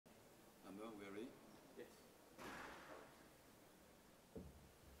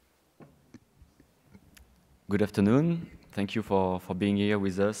Good afternoon. Thank you for being here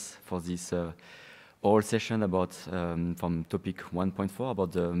with us for this oral session about from topic 1.4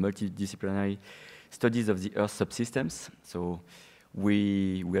 about the multidisciplinary studies of the Earth subsystems. So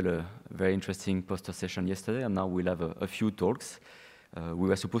we had a very interesting poster session yesterday, and now we'll have a few talks. We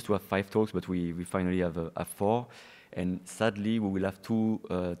were supposed to have 5 talks, but we finally have 4. And sadly, we will have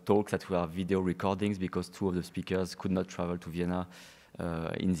 2 talks that were video recordings because 2 of the speakers could not travel to Vienna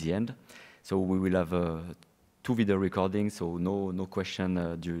in the end. So we will have 2 video recordings, so no question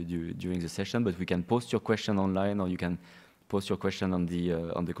during the session, but we can post your question online, or you can post your question on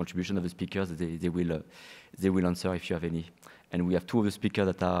the contribution of the speakers. They will answer if you have any. And we have 2 of the speakers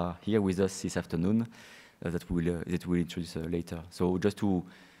that are here with us this afternoon that we'll introduce later. So just to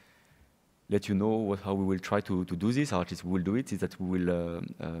let you know how we will try to do this, or at least we will do it, is that we will,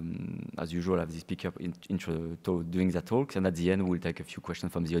 as usual, have the speaker doing their talks, and at the end we'll take a few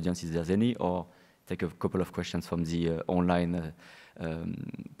questions from the audience if there's any, or take a couple of questions from the online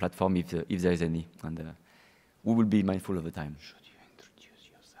platform if there is any, and we will be mindful of the time. Should you introduce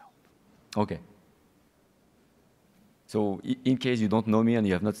yourself? Okay. So in case you don't know me and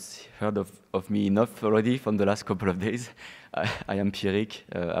you have not heard of me enough already from the last couple of days, I am Pierrick.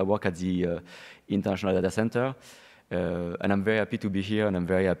 I work at the International Data Center, and I'm very happy to be here, and I'm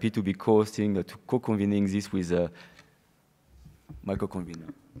very happy to be co-hosting, co-convening this with my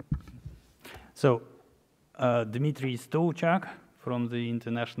co-convener. So, Dmitry Stolchak from the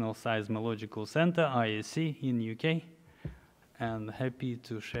International Seismological Center, ISC, in UK, and happy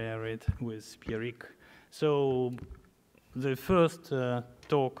to share it with Pierrick. So, the first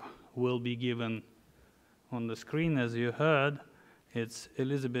talk will be given on the screen, as you heard. It's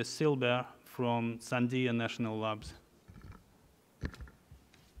Elizabeth Silber from Sandia National Labs.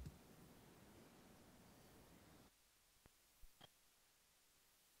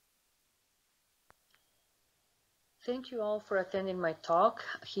 Thank you all for attending my talk.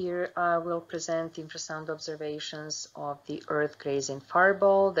 Here I will present infrasound observations of the Earth-Grazing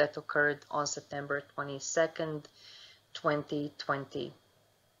fireball that occurred on September 22nd, 2020.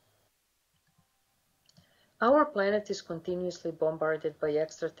 Our planet is continuously bombarded by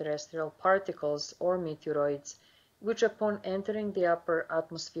extraterrestrial particles or meteoroids, which upon entering the upper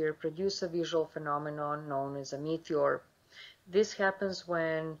atmosphere produce a visual phenomenon known as a meteor. This happens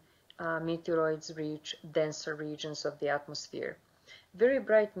when meteoroids reach denser regions of the atmosphere. Very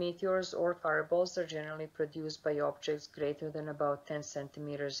bright meteors or fireballs are generally produced by objects greater than about 10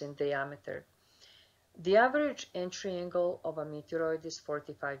 centimeters in diameter. The average entry angle of a meteoroid is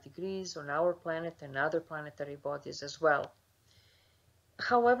 45 degrees on our planet and other planetary bodies as well.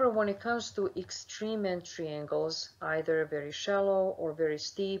 However, when it comes to extreme entry angles, either very shallow or very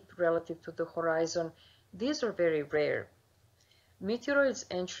steep relative to the horizon, these are very rare. Meteoroids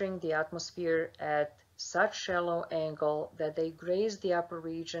entering the atmosphere at such shallow angle that they graze the upper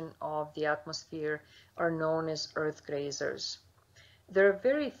region of the atmosphere are known as Earth grazers. There are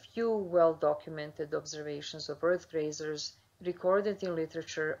very few well-documented observations of Earth grazers recorded in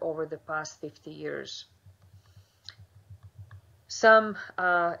literature over the past 50 years. Some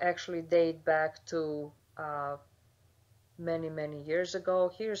actually date back to many years ago.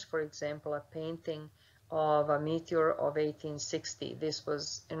 Here's, for example, a painting of a meteor of 1860. This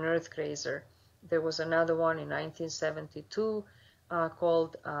was an Earth grazer. There was another one in 1972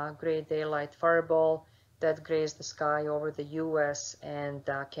 called Gray Daylight Fireball that grazed the sky over the US and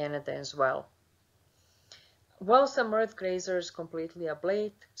Canada as well. While some Earth grazers completely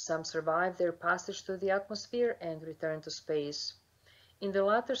ablate, some survive their passage through the atmosphere and return to space. In the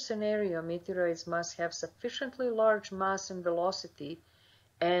latter scenario, meteoroids must have sufficiently large mass and velocity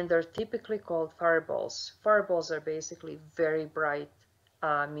and are typically called fireballs. Fireballs are basically very bright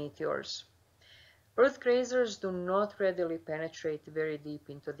meteors. Earth grazers do not readily penetrate very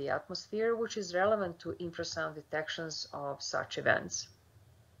deep into the atmosphere, which is relevant to infrasound detections of such events.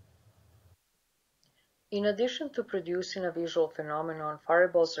 In addition to producing a visual phenomenon,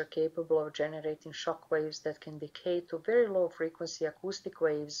 fireballs are capable of generating shock waves that can decay to very low frequency acoustic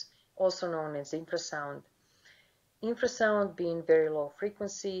waves, also known as infrasound. Infrasound, being very low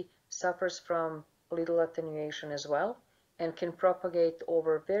frequency, suffers from little attenuation as well and can propagate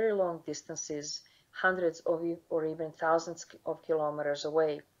over very long distances, hundreds of or even thousands of kilometers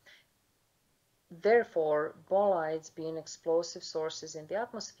away. Therefore, bolides, being explosive sources in the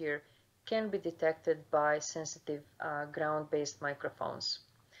atmosphere, can be detected by sensitive ground-based microphones.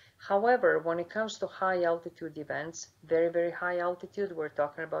 However, when it comes to high altitude events, very high altitude, we're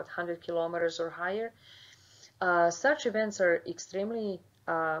talking about 100 kilometers or higher, such events are extremely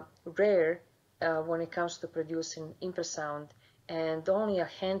rare when it comes to producing infrasound, and only a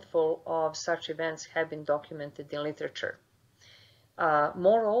handful of such events have been documented in literature.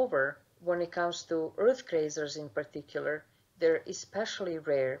 Moreover, when it comes to Earth-Grazers in particular, they're especially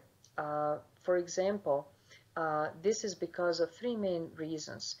rare. For example, this is because of three main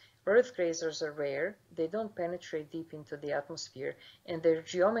reasons. Earth-Grazers are rare, they don't penetrate deep into the atmosphere, and their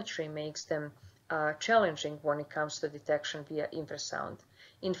geometry makes them challenging when it comes to detection via infrasound.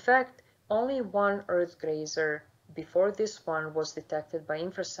 In fact, only one Earth-Grazer before this one was detected by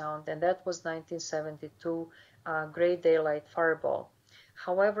infrasound, and that was 1972 Gray Daylight Fireball.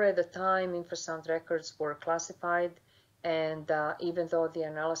 However, at the time, infrasound records were classified, and even though the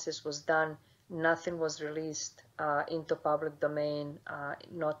analysis was done, nothing was released into public domain,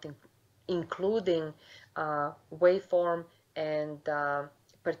 not including waveform and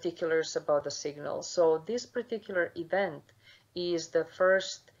particulars about the signal. So this particular event is the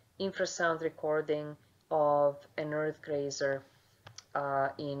first infrasound recording of an Earth-Grazer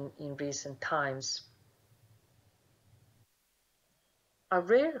in recent times. A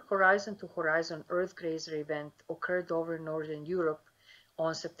rare horizon-to-horizon Earth-Grazer event occurred over Northern Europe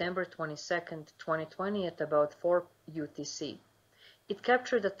on September 22, 2020 at about 4 UTC. It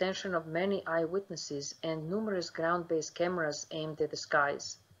captured the attention of many eyewitnesses and numerous ground-based cameras aimed at the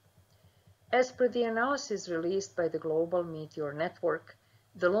skies. As per the analysis released by the Global Meteor Network,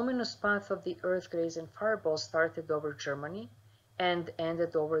 the luminous path of the Earth-Grazing fireball started over Germany and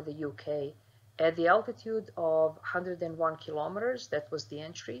ended over the UK at the altitude of 101 kilometers, that was the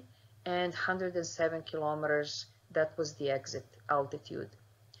entry, and 107 kilometers, that was the exit altitude.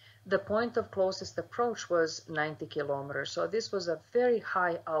 The point of closest approach was 90 kilometers, so this was a very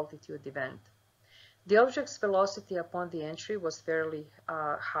high altitude event. The object's velocity upon the entry was fairly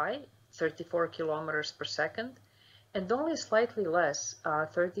high, 34 kilometers per second, and only slightly less,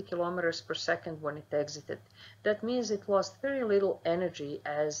 30 kilometers per second when it exited. That means it lost very little energy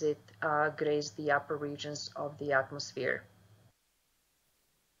as it grazed the upper regions of the atmosphere.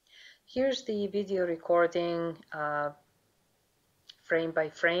 Here's the video recording frame by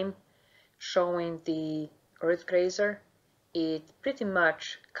frame showing the Earth-Grazer. It pretty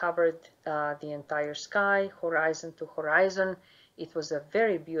much covered the entire sky, horizon to horizon. It was a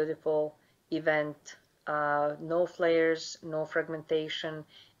very beautiful event. No flares, no fragmentation,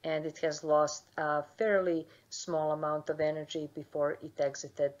 and it has lost a fairly small amount of energy before it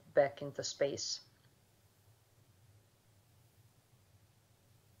exited back into space.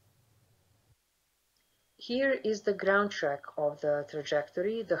 Here is the ground track of the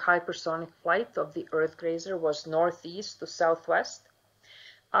trajectory. The hypersonic flight of the Earth-Grazer was northeast to southwest.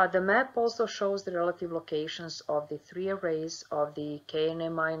 The map also shows the relative locations of the three arrays of the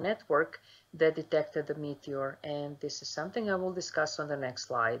KNMI network that detected the meteor, and this is something I will discuss on the next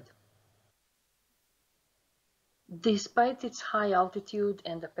slide. Despite its high altitude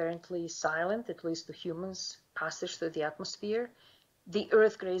and apparently silent, at least to humans, passage through the atmosphere, the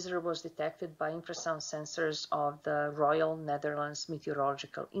Earth-Grazer was detected by infrasound sensors of the Royal Netherlands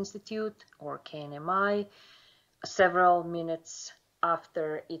Meteorological Institute, or KNMI, several minutes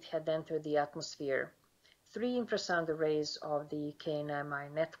after it had entered the atmosphere. 3 infrasound arrays of the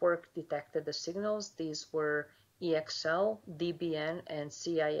KNMI network detected the signals. These were EXL, DBN, and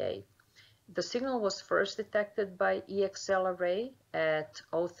CIA. The signal was first detected by EXL array at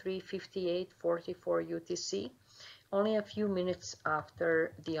 03:58:44 UTC, only a few minutes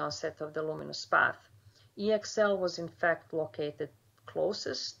after the onset of the luminous path. EXL was in fact located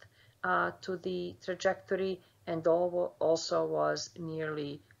closest to the trajectory and also was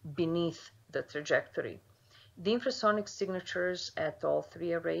nearly beneath the trajectory. The infrasonic signatures at all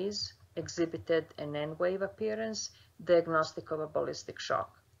 3 arrays exhibited an N-wave appearance, diagnostic of a ballistic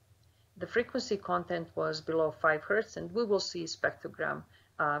shock. The frequency content was below 5 Hz, and we will see a spectrogram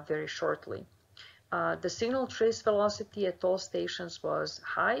very shortly. The signal trace velocity at all stations was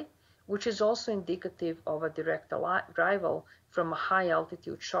high, which is also indicative of a direct arrival from a high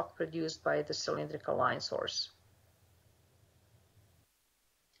altitude shock produced by the cylindrical line source.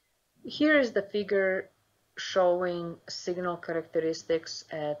 Here is the figure showing signal characteristics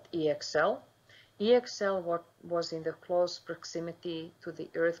at EXL. EXL was in the close proximity to the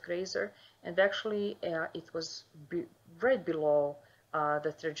Earth-Grazer, and actually it was right below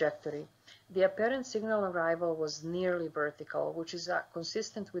the trajectory. The apparent signal arrival was nearly vertical, which is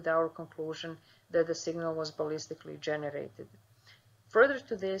consistent with our conclusion that the signal was ballistically generated. Further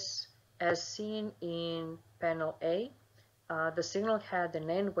to this, as seen in panel A, the signal had an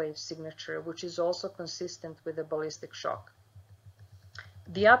N-wave signature, which is also consistent with a ballistic shock.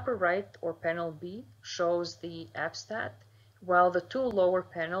 The upper right, or panel B, shows the abstat, while the 2 lower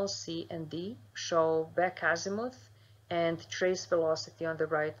panels, C and D, show back azimuth and trace velocity on the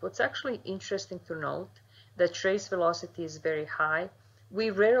right. What's actually interesting to note, that trace velocity is very high. We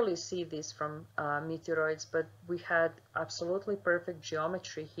rarely see this from meteoroids, but we had absolutely perfect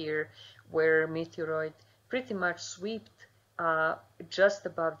geometry here where meteoroid pretty much swept just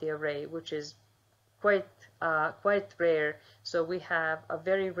above the array, which is quite rare. So we have a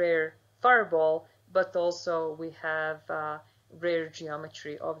very rare fireball, but also we have rare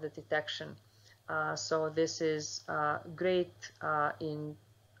geometry of the detection. So this is great in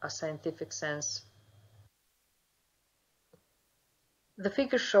a scientific sense. The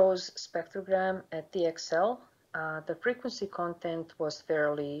figure shows spectrogram at TXL. The frequency content was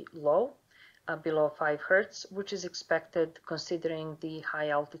fairly low, below 5 Hertz, which is expected considering the high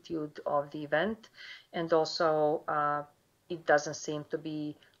altitude of the event, and also it doesn't seem to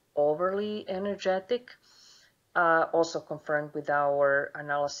be overly energetic. Also confirmed with our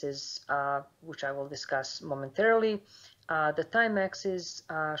analysis, which I will discuss momentarily. The time axis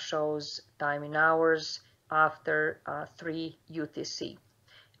shows time in hours after 3 UTC.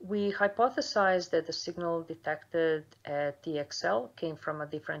 We hypothesized that the signal detected at TXL came from a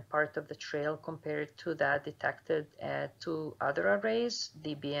different part of the trail compared to that detected at 2 other arrays,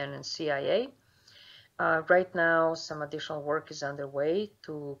 DBN and CIA. Right now, some additional work is underway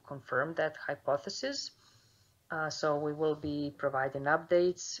to confirm that hypothesis. So we will be providing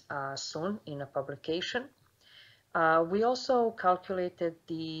updates soon in a publication. We also calculated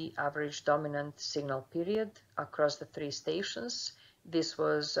the average dominant signal period across the 3 stations. This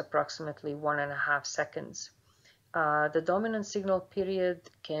was approximately 1.5 seconds. The dominant signal period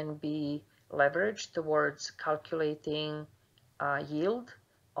can be leveraged towards calculating yield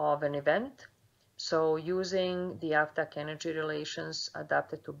of an event. So using the AFTAC energy relations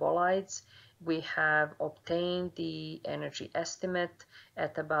adapted to bolides, we have obtained the energy estimate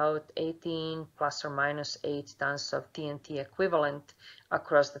at about 18 plus or minus 8 tons of TNT equivalent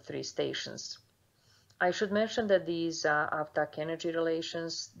across the 3 stations. I should mention that these AFTAC energy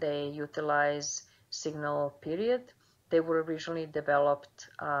relations, they utilize signal period. They were originally developed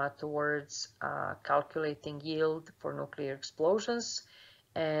towards calculating yield for nuclear explosions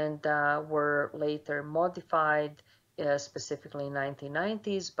and were later modified specifically in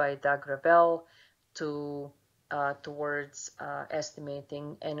 1990s by Doug Ravel towards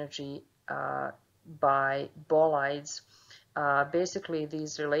estimating energy by bolides. Basically,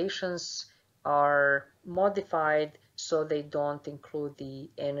 these relations are modified so they don't include the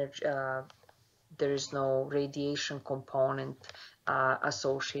energy. There is no radiation component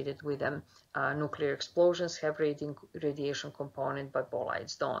associated with them. Nuclear explosions have radiation component, but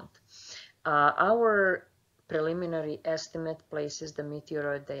bolides don't. Our preliminary estimate places the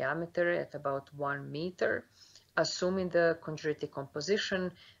meteoroid diameter at about 1 meter. Assuming the chondritic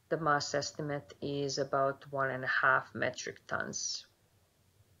composition, the mass estimate is about 1.5 metric tons.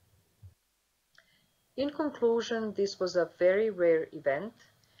 In conclusion, this was a very rare event.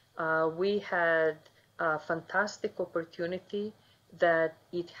 We had a fantastic opportunity that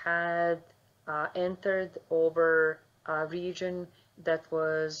it had entered over a region that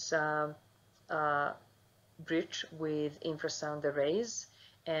was rich with infrasound arrays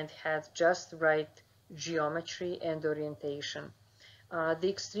and had just right geometry and orientation. The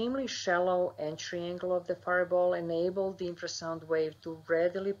extremely shallow entry angle of the fireball enabled the infrasound wave to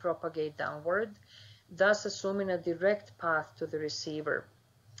readily propagate downward, thus assuming a direct path to the receiver.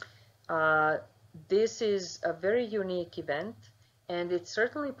 This is a very unique event, and it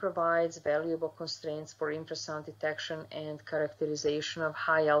certainly provides valuable constraints for infrasound detection and characterization of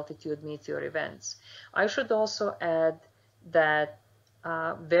high-altitude meteor events. I should also add that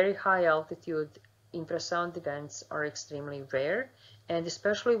very high-altitude infrasound events are extremely rare, and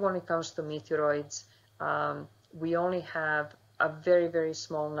especially when it comes to meteoroids, we only have a very, very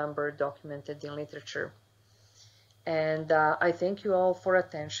small number documented in literature. And I thank you all for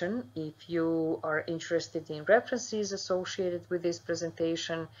attention. If you are interested in references associated with this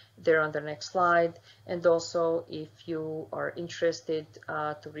presentation, they're on the next slide. And also, if you are interested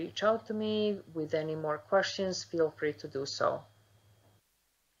to reach out to me with any more questions, feel free to do so.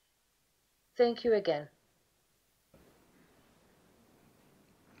 Thank you again.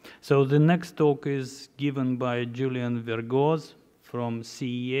 So the next talk is given by Julien Vergoz from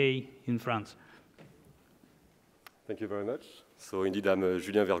CEA in France. Thank you very much. So indeed, I'm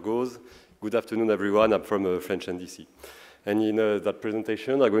Julien Vergoz. Good afternoon, everyone. I'm from French NDC. And in that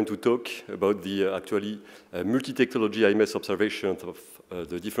presentation, I'm going to talk about the multi-technology IMS observations of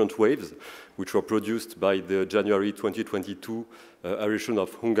the different waves, which were produced by the January 2022 eruption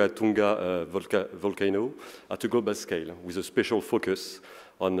of Hunga Tonga Volcano at a global scale, with a special focus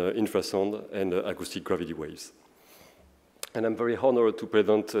on infrasound and acoustic gravity waves. And I'm very honored to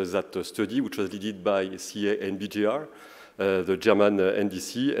present that study, which was led by CA and BGR, the German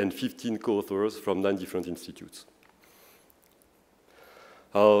NDC, and 15 co-authors from 9 different institutes.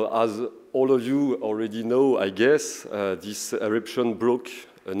 As all of you already know, I guess, this eruption broke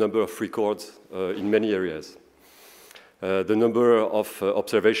a number of records in many areas. The number of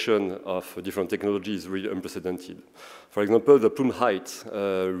observation of different technologies is really unprecedented. For example, the plume height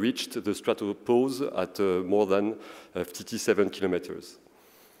reached the stratopause at more than 57 kilometers.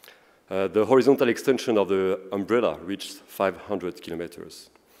 The horizontal extension of the umbrella reached 500 kilometers.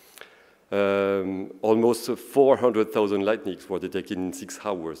 Almost 400,000 lightnings were detected in 6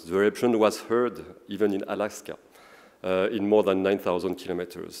 hours. The eruption was heard even in Alaska, in more than 9,000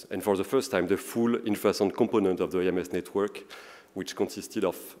 kilometers. And for the first time, the full infrasound component of the EMS network, which consisted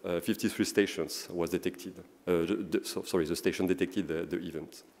of 53 stations, was detected. The station detected the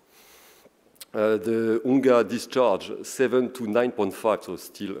event. The Hunga discharge 7 to 9.5, so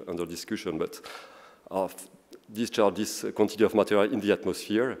still under discussion, but discharge this quantity of material in the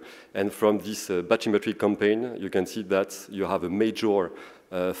atmosphere. And from this bathymetric campaign, you can see that you have a major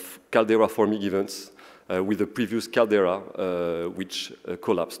caldera forming events with the previous caldera, which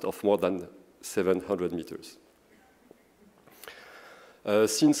collapsed of more than 700 meters.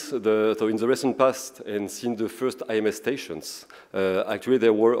 So in the recent past and since the first IMS stations, actually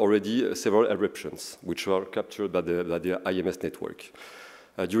there were already several eruptions which were captured by the IMS network.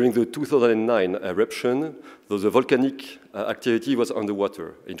 During the 2009 eruption, though the volcanic activity was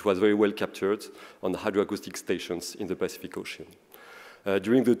underwater, it was very well captured on hydroacoustic stations in the Pacific Ocean.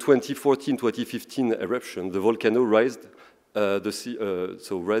 During the 2014-2015 eruption, the volcano raised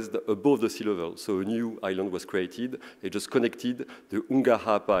raised above the sea level. So a new island was created. It just connected the Hunga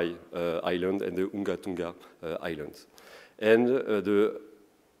Ha'apai island and the Hunga Tonga island. And the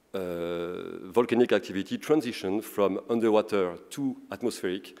volcanic activity transitioned from underwater to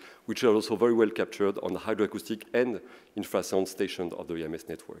atmospheric, which are also very well captured on the hydroacoustic and infrasound stations of the EMS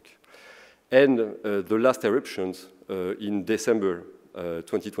network. And the last eruptions in December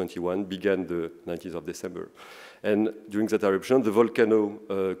 2021 began the 19th of December. And during that eruption, the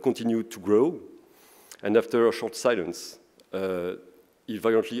volcano continued to grow. And after a short silence, it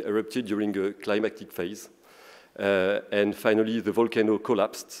violently erupted during a climatic phase. And finally, the volcano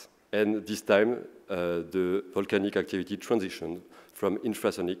collapsed. And this time, the volcanic activity transitioned from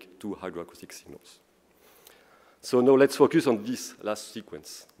infrasonic to hydroacoustic signals. So now let's focus on this last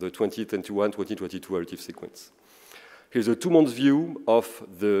sequence, the 2021-2022 eruptive sequence. Here's a 2-month view of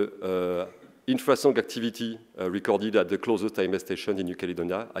the infrasound activity recorded at the closest IMS station in New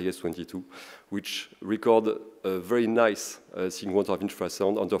Caledonia, IS-22, which record a very nice sequence of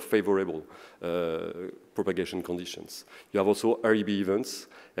infrasound under favorable propagation conditions. You have also REB events,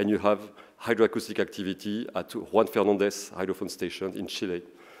 and you have hydroacoustic activity at Juan Fernandez hydrophone station in Chile,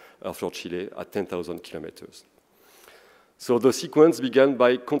 offshore Chile, at 10,000 kilometers. So the sequence began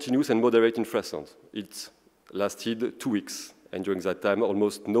by continuous and moderate infrasound. It lasted 2 weeks, and during that time,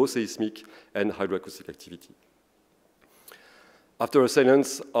 almost no seismic and hydroacoustic activity. After a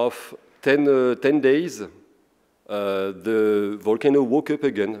silence of 10 days, the volcano woke up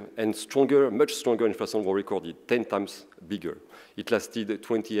again, and much stronger infrasound were recorded, 10 times bigger. It lasted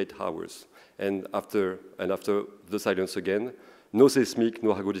 28 hours. And after the silence again, no seismic,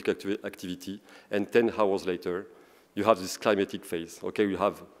 no hydroacoustic activity, and 10 hours later, you have this climatic phase. Okay, you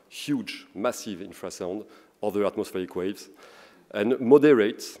have huge, massive infrasound, other atmospheric waves, and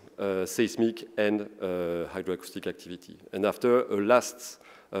moderate seismic and hydroacoustic activity. And after a last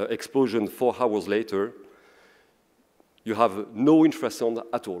explosion 4 hours later, you have no infrasound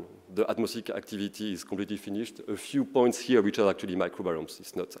at all. The atmospheric activity is completely finished. A few points here which are actually microbaromes.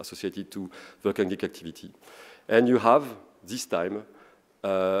 It's not associated to volcanic activity. And you have, this time,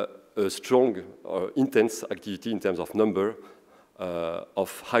 a strong or intense activity in terms of number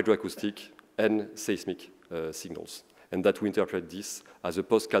of hydroacoustic and seismic signals. And that we interpret this as a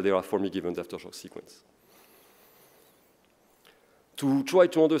post-caldera forming event aftershock sequence. To try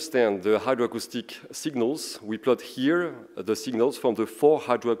to understand the hydroacoustic signals, we plot here the signals from the 4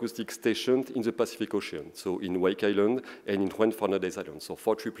 hydroacoustic stations in the Pacific Ocean, so in Wake Island and in Juan Fernandez Island. So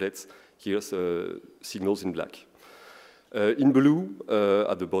 4 triplets, here's signals in black. In blue,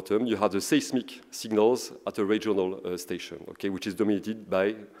 at the bottom, you have the seismic signals at a regional station, okay, which is dominated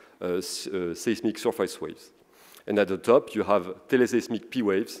by seismic surface waves. And at the top, you have teleseismic P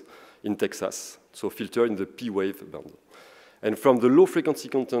waves in Texas, so filtered in the P wave band. And from the low frequency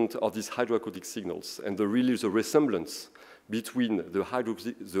content of these hydroacoustic signals and the resemblance between the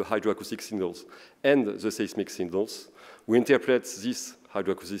hydroacoustic signals and the seismic signals, we interpret these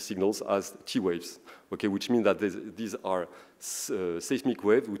hydroacoustic signals as T waves, okay, which means that these are seismic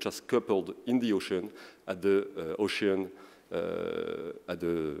waves which are coupled in the ocean at the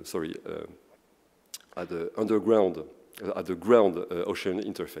ground ocean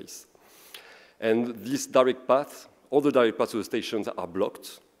interface. And this direct path, all the direct paths to the stations are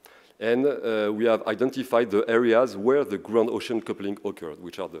blocked, and we have identified the areas where the ground-ocean coupling occurred,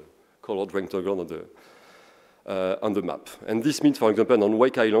 which are the colored rectangle on the map. And this means, for example, on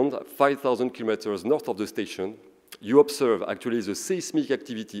Wake Island, 5,000 kilometers north of the station, you observe actually the seismic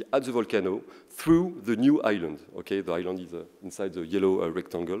activity at the volcano through the new island. Okay, the island is inside the yellow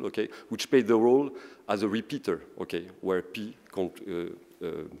rectangle. Okay, which played the role as a repeater. Okay, where P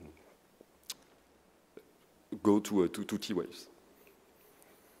go to T waves.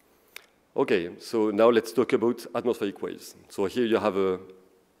 Okay, so now let's talk about atmospheric waves. So here you have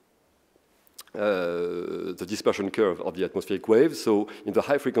the dispersion curve of the atmospheric waves. So in the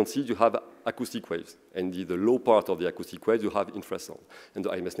high frequency, you have acoustic waves. And in the low part of the acoustic waves, you have infrasound. And the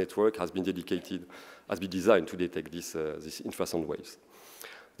IMS network has been designed to detect these infrasound waves.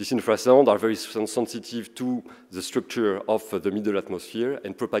 These infrasound are very sensitive to the structure of the middle atmosphere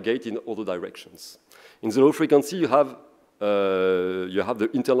and propagate in all the directions. In the low frequency, you have the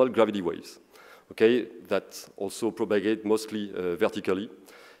internal gravity waves, okay, that also propagate mostly vertically,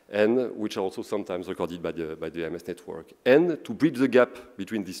 and which are also sometimes recorded by the IMS network. And to bridge the gap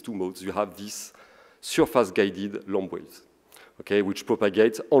between these two modes, you have these surface-guided long waves, okay, which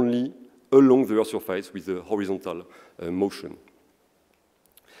propagate only along the Earth's surface with a horizontal motion.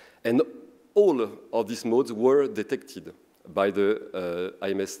 And all of these modes were detected by the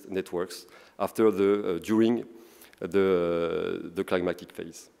IMS networks during the climatic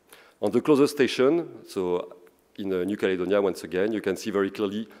phase. On the closest station, so in New Caledonia, once again, you can see very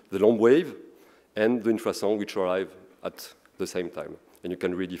clearly the long wave and the infrasound, which arrive at the same time. And you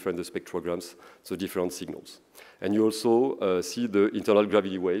can read different the spectrograms, so different signals. And you also see the internal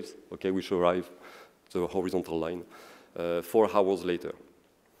gravity waves, okay, which arrive, the horizontal line, 4 hours later.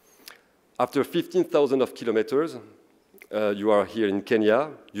 After 15,000 of kilometers, you are here in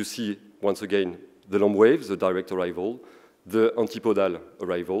Kenya. You see, once again, the long waves, the direct arrival, the antipodal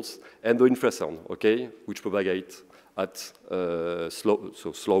arrivals, and the infrasound, okay, which propagate at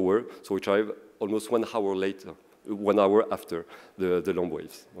slower, so which arrive almost 1 hour later, 1 hour after the long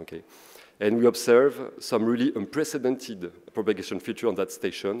waves, okay. And we observe some really unprecedented propagation feature on that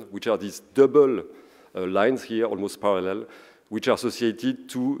station, which are these double lines here, almost parallel, which are associated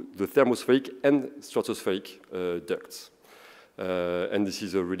to the thermospheric and stratospheric ducts. And this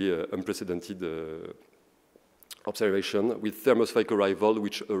is a really unprecedented observation with thermospheric arrival,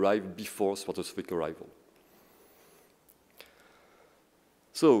 which arrive before stratospheric arrival.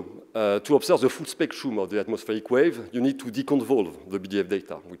 So, to observe the full spectrum of the atmospheric wave, you need to deconvolve the BDF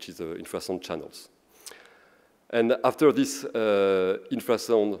data, which is the infrasound channels. And after this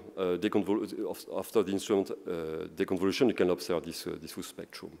infrasound after the instrument deconvolution, you can observe this full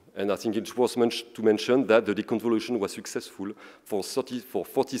spectrum. And I think it's worth to mention that the deconvolution was successful for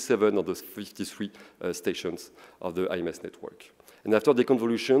 47 of the 53 stations of the IMS network. And after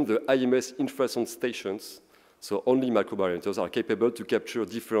deconvolution, the IMS infrasound stations, so only microbarometers, are capable to capture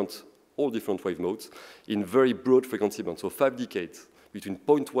all different wave modes in very broad frequency bands, so 5 decades, between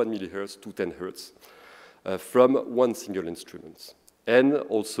 0.1 millihertz to 10 hertz. From one single instrument. And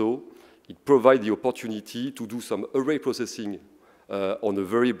also, it provides the opportunity to do some array processing on a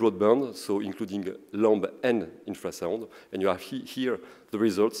very broad band, so including LAMB and infrasound. And you have here the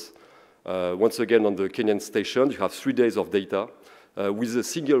results. Once again, on the Kenyan station, you have 3 days of data with a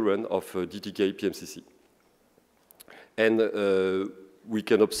single run of DTK PMCC. And we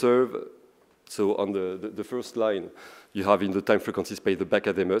can observe, so on the first line, you have in the time frequency space the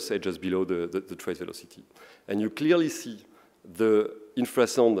back-ademus just below the trace velocity. And you clearly see the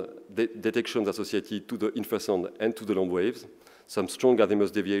infrasound detections associated to the infrasound and to the long waves, some strong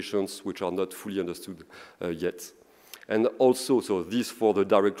ademus deviations which are not fully understood yet. And also, so this for the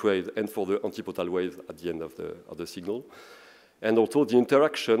direct wave and for the antipodal wave at the end of the signal. And also the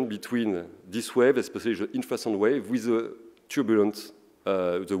interaction between this wave, especially the infrasound wave, with the turbulence,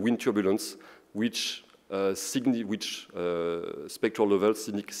 the wind turbulence, which spectral levels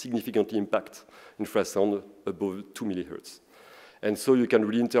significantly impact infrasound above 2 millihertz. And so you can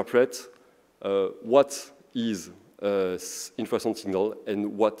really interpret what is infrasound signal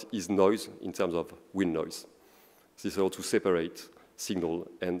and what is noise in terms of wind noise. This is how to separate signal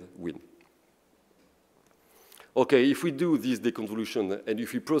and wind. Okay, if we do this deconvolution and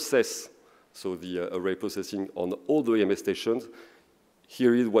if we process, so the array processing on all the AMS stations,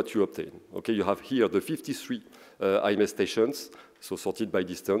 here is what you obtain. Okay, you have here the 53 IMS stations, so sorted by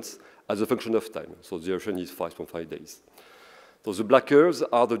distance, as a function of time. So the eruption is 5.5 days. So the black curves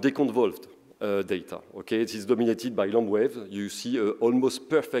are the deconvolved data. Okay, it is dominated by long waves. You see an almost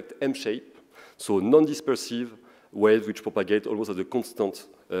perfect M shape, so non-dispersive waves which propagate almost at a constant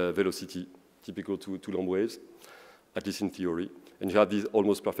velocity, typical to long waves, at least in theory. And you have this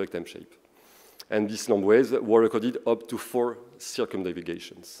almost perfect M shape. And these long waves were recorded up to 4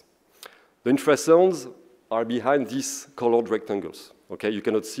 circumnavigations. The infrasounds are behind these colored rectangles. Okay, you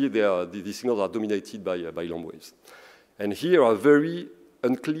cannot see these signals are dominated by long waves. And here are very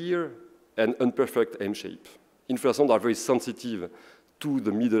unclear and imperfect M shape. Infrasounds are very sensitive to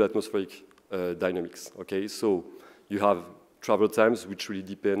the middle atmospheric dynamics. Okay, so you have travel times which really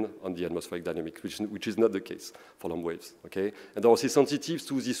depend on the atmospheric dynamics, which is not the case for long waves. Okay, and they're also sensitive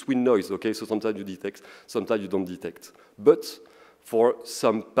to this wind noise. Okay, so sometimes you detect, sometimes you don't detect. But for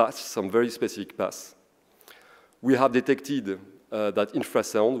some paths, some very specific paths, we have detected that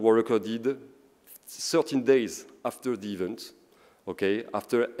infrasound were recorded 13 days after the event, okay,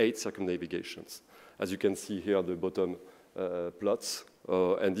 after 8 circumnavigations. As you can see here at the bottom plots,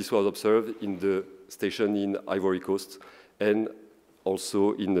 and this was observed in the station in Ivory Coast and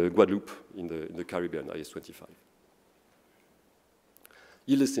also in Guadeloupe in the Caribbean, IS-25.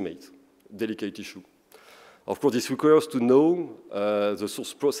 Yield estimate, delicate issue. Of course, this requires to know the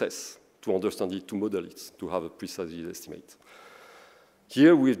source process to understand it, to model it, to have a precise yield estimate.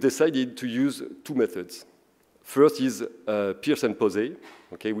 Here, we've decided to use 2 methods. First is Pierce and Posey,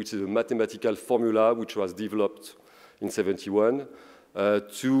 okay, which is a mathematical formula which was developed in '71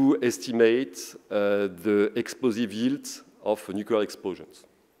 to estimate the explosive yield of nuclear explosions.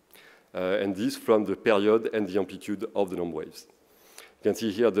 And this from the period and the amplitude of the long waves. You can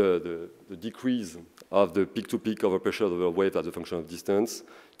see here the decrease of the peak-to-peak overpressure of the wave as a function of distance.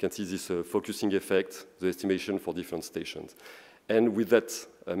 You can see this focusing effect, the estimation for different stations. And with that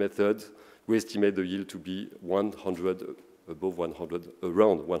method, we estimate the yield to be 100, above 100,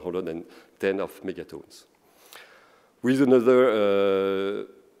 around 110 of megatons. With another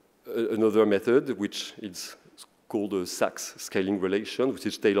method, which is called a Sachs scaling relation, which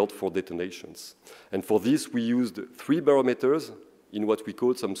is tailored for detonations. And for this, we used 3 barometers in what we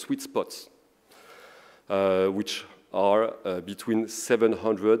call some sweet spots, which are between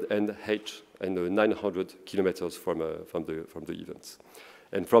 700 and 900 kilometers from the events.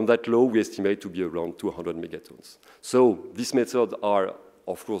 And from that low, we estimate to be around 200 megatons. So these methods are,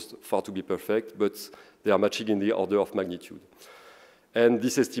 of course, far to be perfect, but they are matching in the order of magnitude. And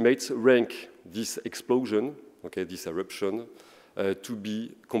these estimates rank this explosion, okay, this eruption, to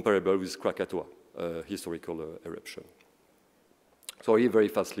be comparable with Krakatoa, historical eruption. So here, very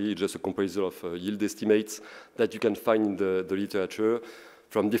fastly, just a comparison of yield estimates that you can find in the literature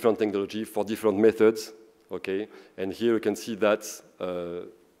from different technology for different methods. Okay, and here you can see that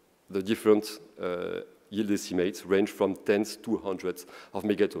the different yield estimates range from tens to hundreds of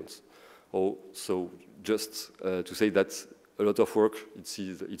megatons. Oh, so just to say that a lot of work it's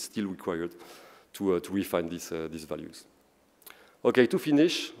still required to refine these values. Okay, to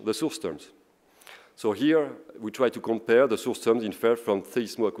finish, the source terms. So here we try to compare the source terms inferred from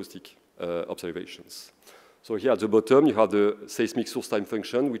seismoacoustic observations. So here at the bottom, you have the seismic source time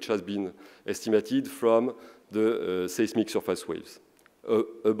function, which has been estimated from the seismic surface waves.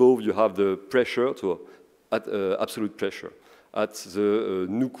 Above, you have the pressure, so at absolute pressure, at the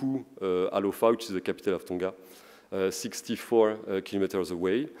Nuku Alofa, which is the capital of Tonga, 64 kilometers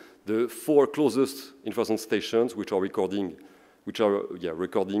away. The 4 closest infrasound stations, which are recording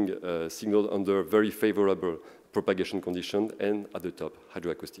signals under very favorable propagation conditions, and at the top,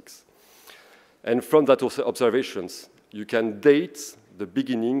 hydroacoustics. And from that observations, you can date the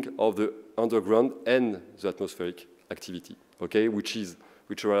beginning of the underground and the atmospheric activity, okay, which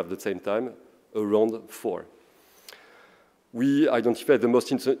are at the same time around 4. We identified the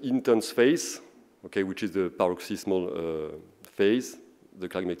most intense phase, okay, which is the paroxysmal phase, the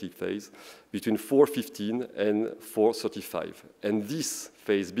climactic phase, between 4:15 and 4:35. And this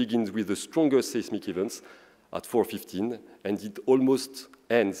phase begins with the strongest seismic events at 4:15, and it almost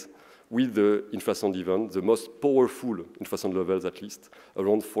ends with the infrasound event, the most powerful infrasound levels at least,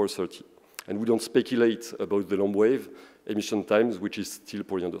 around 4:30. And we don't speculate about the long wave emission times, which is still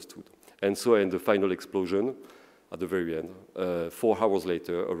poorly understood. And so, in the final explosion, at the very end, 4 hours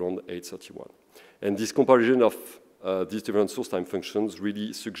later, around 8:31. And this comparison of these different source time functions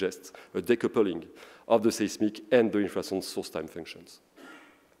really suggests a decoupling of the seismic and the infrasound source time functions.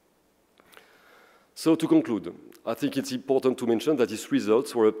 So to conclude, I think it's important to mention that these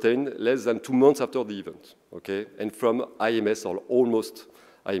results were obtained less than 2 months after the event, okay, and from IMS or almost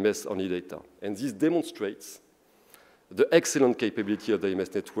IMS only data. And this demonstrates the excellent capability of the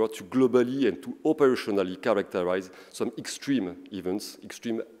IMS network to globally and to operationally characterize some extreme events,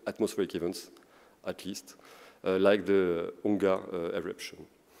 extreme atmospheric events, at least, like the Hunga eruption.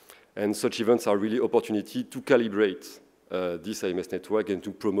 And such events are really opportunity to calibrate this IMS network and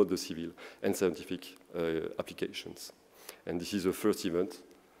to promote the civil and scientific applications. And this is the first event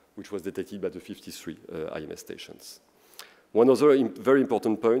which was detected by the 53 IMS stations. One other very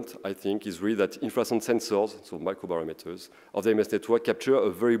important point, I think, is really that infrasound sensors, so microbarometers, of the IMS network capture a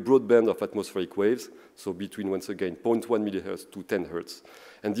very broad band of atmospheric waves, so between, once again, 0.1 millihertz to 10 hertz.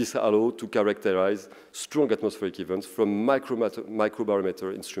 And this allows to characterize strong atmospheric events from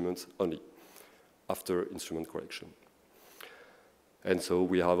microbarometer instruments only, after instrument correction. And so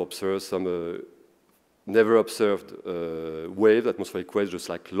we have observed some never observed waves, atmospheric waves, just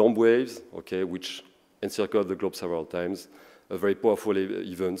like LOMB waves, okay, which encircled the globe several times, a very powerful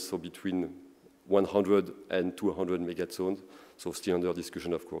event, so between 100 and 200 megazones, so still under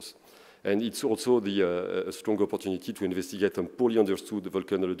discussion, of course. And it's also a strong opportunity to investigate some poorly understood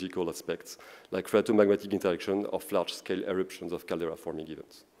volcanological aspects, like phreatomagmatic interaction of large-scale eruptions of caldera-forming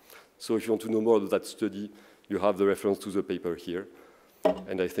events. So if you want to know more about that study, you have the reference to the paper here.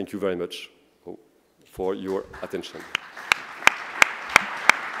 And I thank you very much for your attention.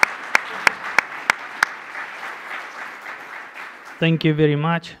 Thank you very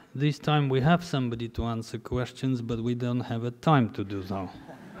much. This time we have somebody to answer questions, but we don't have a time to do so.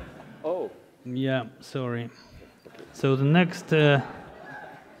 Oh. Yeah, sorry. So the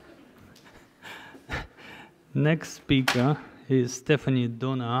next speaker is Stefanie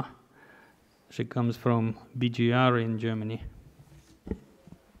Donner. She comes from BGR in Germany.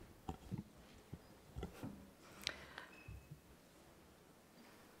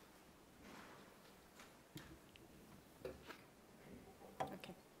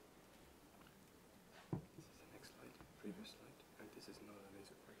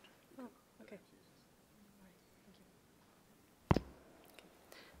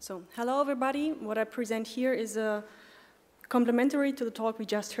 So, hello everybody. What I present here is complementary to the talk we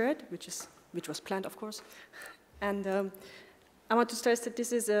just heard, which was planned, of course. And I want to stress that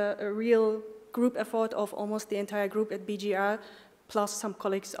this is a real group effort of almost the entire group at BGR, plus some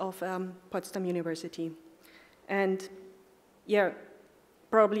colleagues of Potsdam University. And yeah,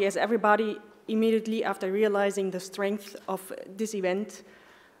 probably as everybody, immediately after realizing the strength of this event,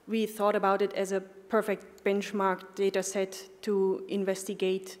 we thought about it as a perfect benchmark data set to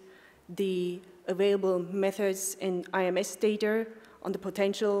investigate the available methods in IMS data on the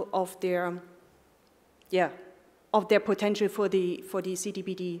potential of their potential for the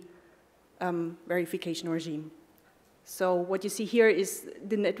CTBT verification regime. So what you see here is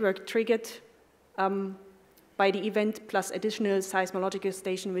the network triggered by the event plus additional seismological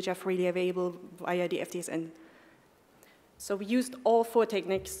stations which are freely available via the FDSN. So we used all 4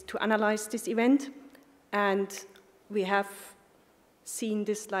 techniques to analyze this event, and we have seen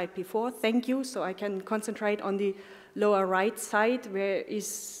this slide before. Thank you. So I can concentrate on the lower right side, where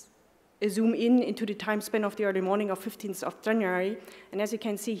is a zoom in into the time span of the early morning of 15th of January. And as you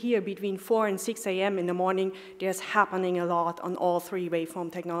can see here, between 4 and 6 a.m. in the morning, there's happening a lot on all 3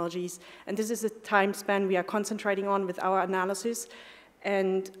 waveform technologies. And this is a time span we are concentrating on with our analysis.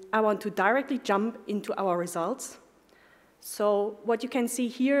 And I want to directly jump into our results. So what you can see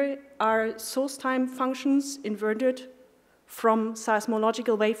here are source time functions inverted from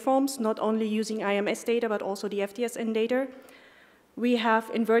seismological waveforms, not only using IMS data, but also the FDSN data. We have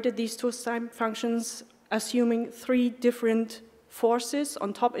inverted these source time functions, assuming 3 different forces.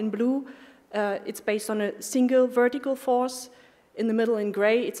 On top in blue, it's based on a single vertical force. In the middle in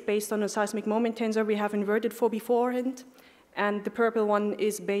gray, it's based on a seismic moment tensor we have inverted for beforehand. And the purple one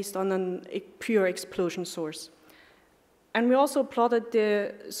is based on a pure explosion source. And we also plotted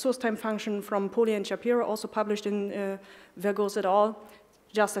the source time function from Poli and Shapiro, also published in Vergoz et al.,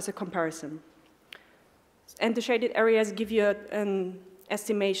 just as a comparison. And the shaded areas give you an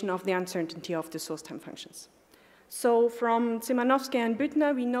estimation of the uncertainty of the source time functions. So from Szymanowski and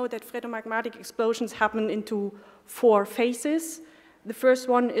Büttner, we know that phreatomagmatic explosions happen into 4 phases. The first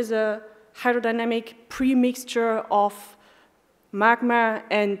one is a hydrodynamic pre-mixture of magma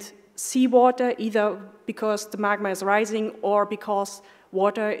and seawater, either because the magma is rising or because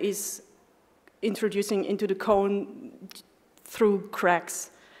water is introducing into the cone through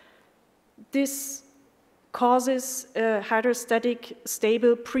cracks. This causes a hydrostatic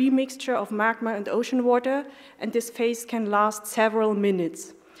stable pre-mixture of magma and ocean water, and this phase can last several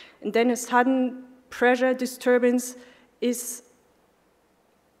minutes. And then a sudden pressure disturbance is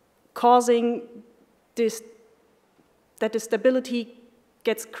causing that the stability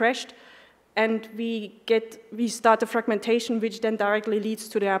gets crashed and we start the fragmentation, which then directly leads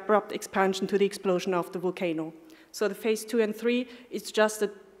to the abrupt expansion to the explosion of the volcano. So the phase 2 and 3 is just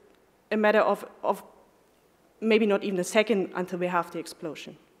a matter of maybe not even a second until we have the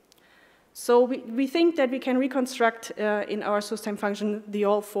explosion. So we think that we can reconstruct in our source time function the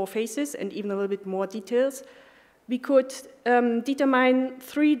all 4 phases and even a little bit more details. We could determine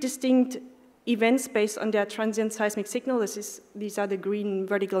 3 distinct events based on their transient seismic signal. These are the green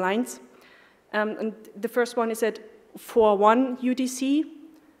vertical lines. And the first one is at 4.1 UTC,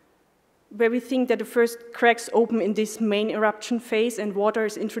 where we think that the first cracks open in this main eruption phase and water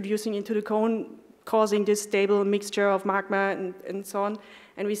is introducing into the cone, causing this stable mixture of magma and so on.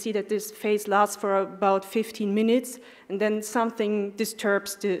 And we see that this phase lasts for about 15 minutes, and then something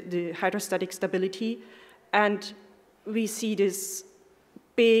disturbs the hydrostatic stability, and we see this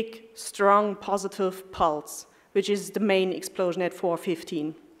big, strong, positive pulse, which is the main explosion at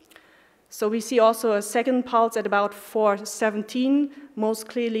 4:15. So we see also a second pulse at about 4:17, most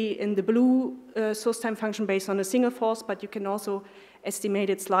clearly in the blue source time function based on a single force, but you can also estimate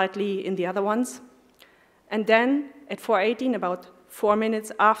it slightly in the other ones. And then at 4:18, about 4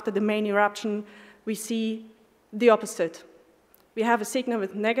 minutes after the main eruption, we see the opposite. We have a signal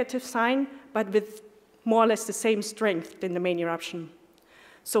with negative sign, but with more or less the same strength than the main eruption.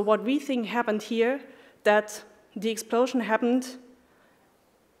 So what we think happened here, that the explosion happened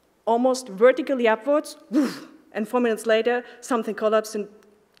almost vertically upwards, and 4 minutes later, something collapses and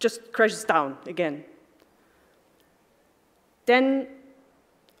just crashes down again. Then,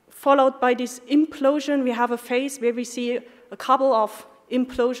 followed by this implosion, we have a phase where we see a couple of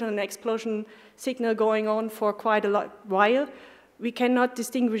implosion and explosion signal going on for quite a while. We cannot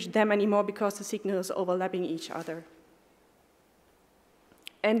distinguish them anymore because the signals are overlapping each other.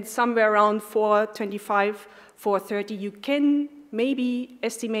 And somewhere around 4:25, 4:30, you can maybe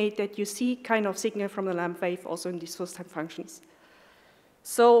estimate that you see kind of signal from the lamp wave also in these source time functions.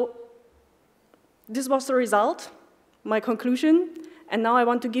 So this was the result, my conclusion, and now I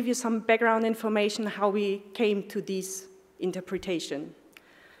want to give you some background information how we came to this interpretation.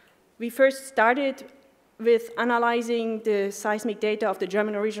 We first started with analyzing the seismic data of the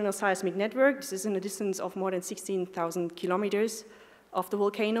German regional seismic network. This is in a distance of more than 16,000 kilometers of the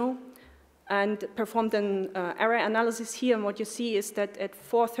volcano, and performed an array analysis here. And what you see is that at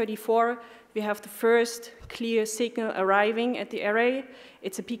 4:34, we have the first clear signal arriving at the array.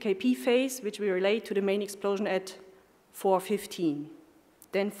 It's a PKP phase, which we relate to the main explosion at 4:15.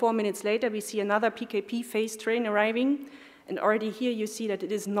 Then 4 minutes later, we see another PKP phase train arriving. And already here, you see that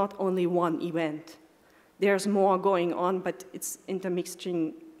it is not only one event. There's more going on, but it's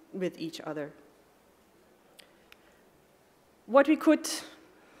intermixing with each other. What we could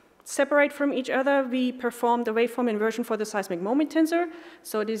separate from each other, we performed a waveform inversion for the seismic moment tensor.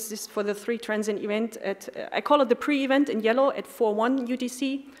 So this is for the 3 transient event at, I call it the pre-event in yellow at 4:1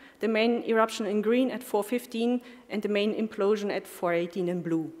 UTC, the main eruption in green at 4:15, and the main implosion at 4:18 in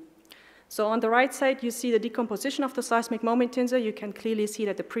blue. So on the right side, you see the decomposition of the seismic moment tensor. You can clearly see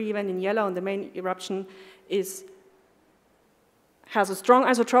that the pre-event in yellow and the main eruption has a strong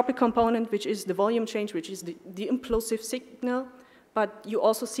isotropic component, which is the volume change, which is the implosive signal. But you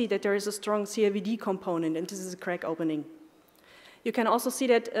also see that there is a strong CRVD component, and this is a crack opening. You can also see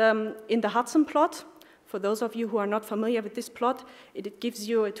that in the Hudson plot. For those of you who are not familiar with this plot, it gives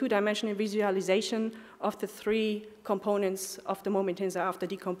you a 2-dimensional visualization of the 3 components of the moment tensor after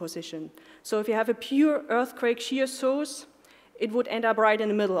decomposition. So if you have a pure earthquake shear source, it would end up right in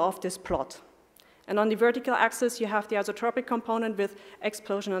the middle of this plot. And on the vertical axis, you have the isotropic component with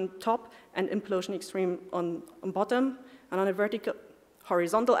explosion on top and implosion extreme on bottom. And on the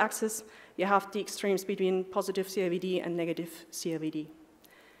horizontal axis, you have the extremes between positive CRVD and negative CRVD.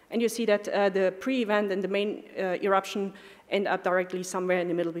 And you see that the pre-event and the main eruption end up directly somewhere in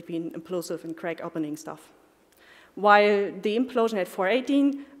the middle between implosive and crack opening stuff. While the implosion at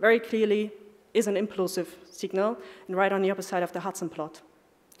 4:18 very clearly is an implosive signal, and right on the opposite side of the Hudson plot.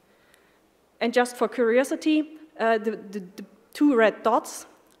 And just for curiosity, the 2 red dots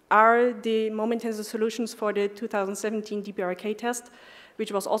are the moment tensor solutions for the 2017 DPRK test,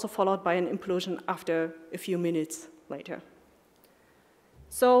 which was also followed by an implosion after a few minutes later.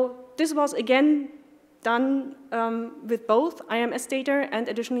 So this was again done with both IMS data and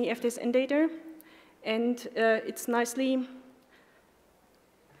additionally FDSN data. And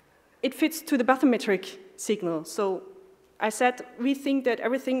it fits to the bathymetric signal. So I said, we think that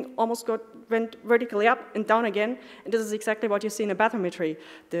everything almost went vertically up and down again, and this is exactly what you see in a bathymetry.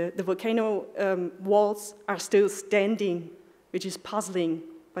 The volcano walls are still standing, which is puzzling,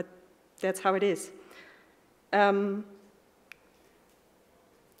 but that's how it is.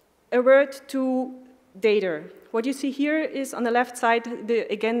 a word to data. What you see here is on the left side,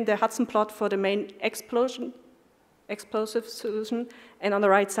 again, the Hudson plot for the main explosive solution, and on the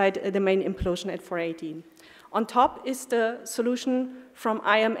right side, the main implosion at 418. On top is the solution from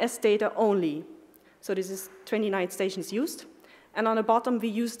IMS data only. So this is 29 stations used. And on the bottom, we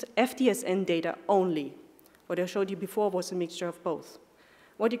used FDSN data only. What I showed you before was a mixture of both.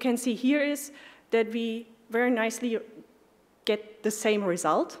 What you can see here is that we very nicely get the same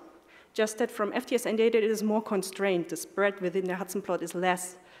result, just that from FDSN data, it is more constrained. The spread within the Hudson plot is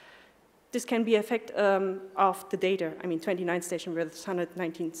less. This can be an effect of the data. I mean, 29 stations versus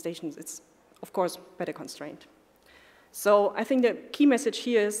 119 stations, it's, of course, better constrained. So I think the key message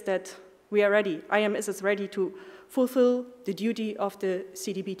here is that we are ready. IMS is ready to fulfill the duty of the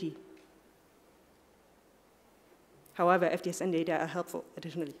CTBT. However, FDSN data are helpful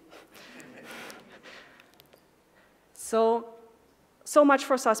additionally. So much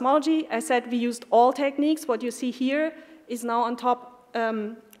for seismology. I said we used all techniques. What you see here is now on top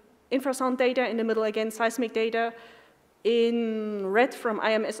infrasound data, in the middle again seismic data, in red from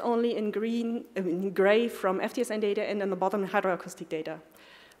IMS only, in green, in gray from FDSN data, and on the bottom hydroacoustic data.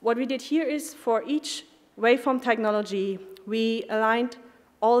 What we did here is for each waveform technology, we aligned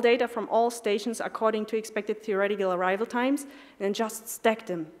all data from all stations according to expected theoretical arrival times and just stacked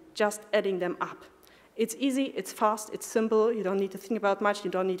them, just adding them up. It's easy, it's fast, it's simple, you don't need to think about much,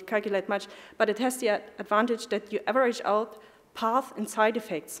 you don't need to calculate much, but it has the advantage that you average out path and side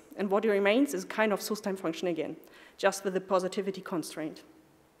effects, and what remains is kind of source time function again, just with the positivity constraint.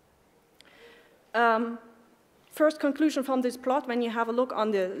 First conclusion from this plot, when you have a look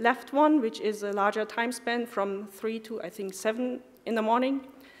on the left one, which is a larger time span from 3 to, I think, 7 in the morning,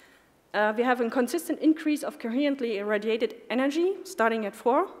 we have a consistent increase of coherently irradiated energy, starting at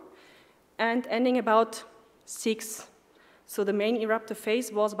 4, and ending about 6. So the main eruptive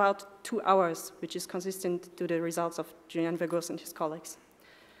phase was about 2 hours, which is consistent to the results of Julien Vergoz and his colleagues.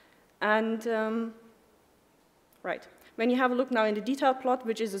 And, right, when you have a look now in the detailed plot,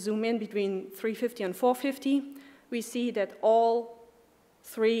 which is a zoom in between 350 and 450, we see that all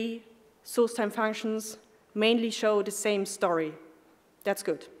 3 source time functions mainly show the same story. That's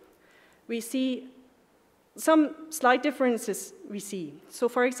good. We see some slight differences we see. So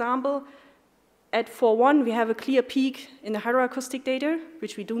for example, at 4.1, we have a clear peak in the hydroacoustic data,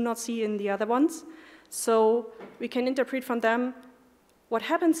 which we do not see in the other ones. So we can interpret from them what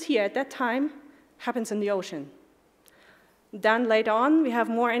happens here at that time happens in the ocean. Then later on, we have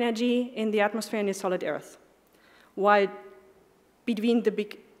more energy in the atmosphere and the solid Earth. While between the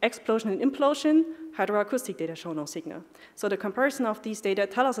big explosion and implosion, hydroacoustic data show no signal. So the comparison of these data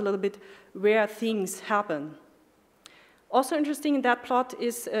tell us a little bit where things happen. Also interesting in that plot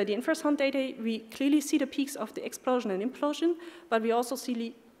is the infrasound data. We clearly see the peaks of the explosion and implosion, but we also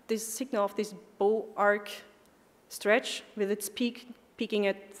see this signal of this bow arc stretch with its peaking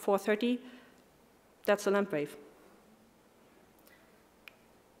at 430. That's a lamp wave.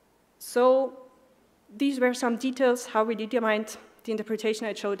 So these were some details how we determined the interpretation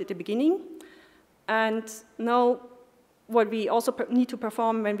I showed at the beginning. And now what we also need to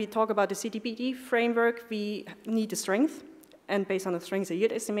perform when we talk about the CTBT framework, we need the strength, and based on the strength, the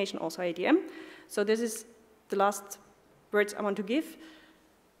yield estimation, also ADM. So this is the last words I want to give.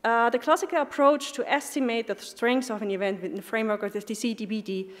 The classical approach to estimate the strength of an event within the framework of the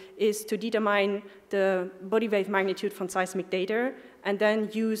CTBT is to determine the body wave magnitude from seismic data, and then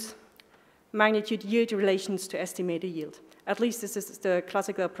use magnitude yield relations to estimate the yield. At least this is the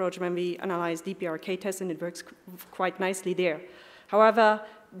classical approach when we analyze DPRK tests, and it works quite nicely there. However,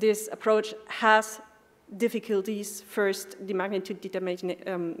 this approach has difficulties. First, the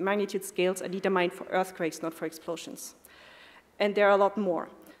magnitude scales are determined for earthquakes, not for explosions. And there are a lot more.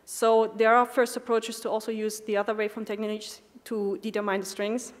 So there are first approaches to also use the other waveform techniques to determine the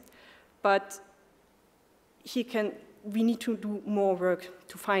strengths, but we need to do more work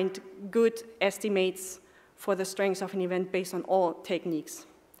to find good estimates for the strength of an event based on all techniques.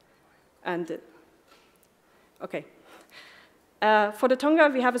 And, okay. For the Tonga,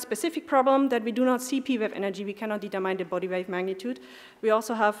 we have a specific problem that we do not see P-wave energy. We cannot determine the body wave magnitude. We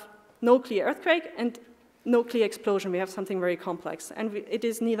also have no clear earthquake and no clear explosion. We have something very complex. And it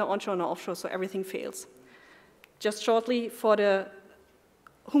is neither onshore nor offshore, so everything fails. Just shortly, for the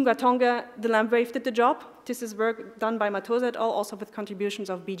Hunga Tonga, the lamp wave did the job. This is work done by Matosa et al., also with contributions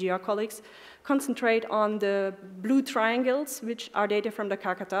of BGR colleagues. Concentrate on the blue triangles, which are data from the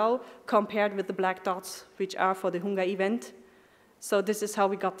Krakatau, compared with the black dots, which are for the Hunga event. So this is how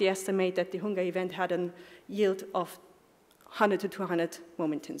we got the estimate that the Hunga event had a yield of 100 to 200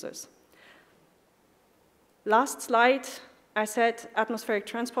 moment tensors. Last slide, I said atmospheric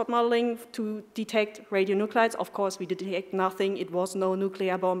transport modeling to detect radionuclides. Of course, we detect nothing. It was no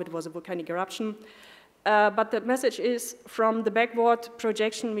nuclear bomb. It was a volcanic eruption. But the message is, from the backward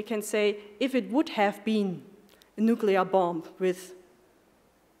projection, we can say, if it would have been a nuclear bomb with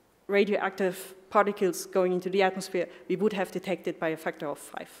radioactive particles going into the atmosphere, we would have detected by a factor of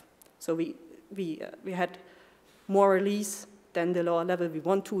 5. So we had more release than the lower level we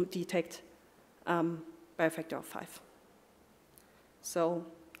want to detect by a factor of 5. So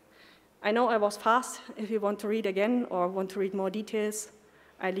I know I was fast. If you want to read again or want to read more details,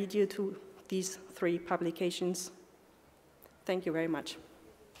 I lead you to these 3 publications. Thank you very much.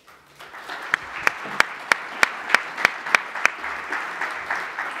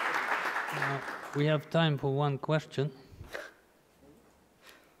 We have time for one question.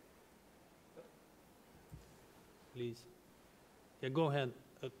 Please. Yeah, go ahead.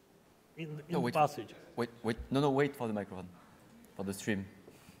 In the passage. Wait. No, wait for the microphone, for the stream.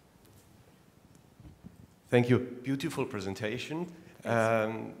 Thank you. Beautiful presentation.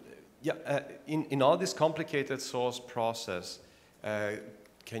 In all this complicated source process,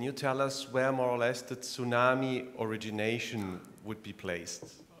 can you tell us where more or less the tsunami origination would be placed?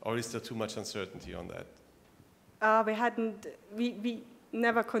 Or is there too much uncertainty on that? We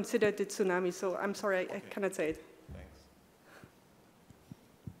never considered the tsunami, so I'm sorry, I cannot say it. Thanks.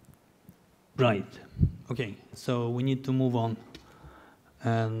 Right. Okay, so we need to move on.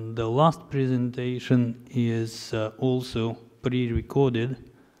 And the last presentation is also pre-recorded.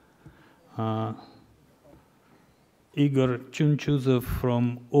 Igor Chunchuzov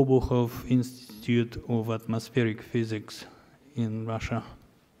from Obukhov Institute of Atmospheric Physics in Russia.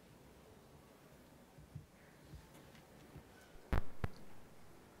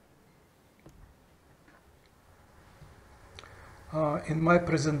 In my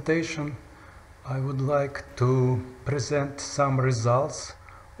presentation, I would like to present some results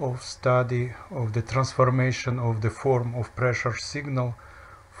of study of the transformation of the form of pressure signal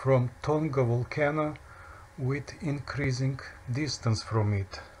from Tonga Volcano with increasing distance from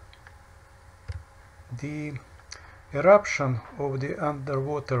it. The eruption of the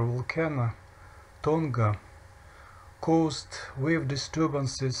underwater volcano Tonga caused wave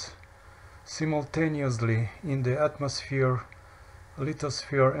disturbances simultaneously in the atmosphere,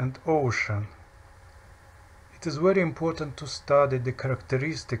 lithosphere and ocean. It is very important to study the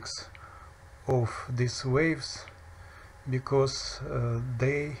characteristics of these waves because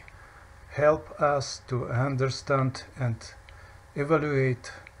they help us to understand and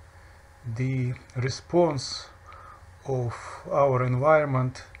evaluate the response of our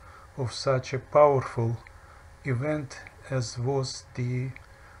environment of such a powerful event as was the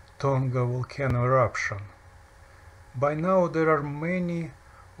Tonga volcano eruption. By now there are many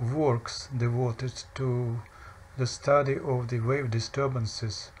works devoted to the study of the wave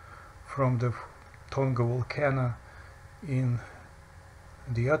disturbances from the Tonga volcano in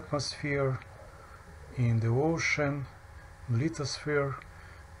the atmosphere, in the ocean, lithosphere,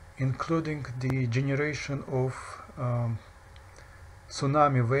 including the generation of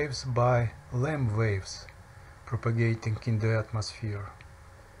tsunami waves by LAMB waves propagating in the atmosphere.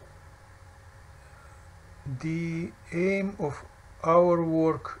 The aim of our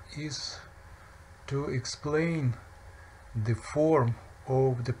work is to explain the form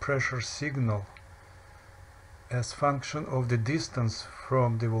of the pressure signal as function of the distance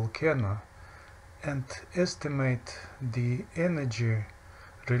from the volcano and estimate the energy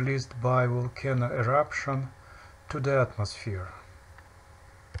released by volcano eruption to the atmosphere.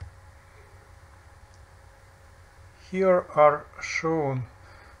 Here are shown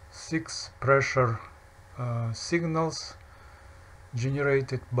 6 pressure signals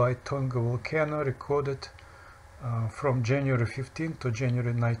generated by Tonga volcano recorded from January 15 to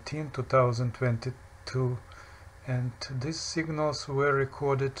January 19, 2022, and these signals were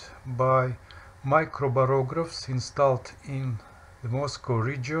recorded by microbarographs installed in the Moscow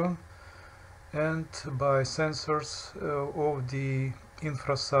region and by sensors of the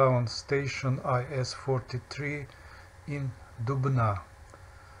infrasound station IS-43 in Dubna.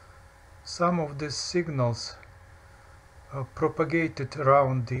 Some of these signals propagated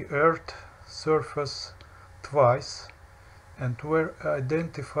around the Earth surface twice and were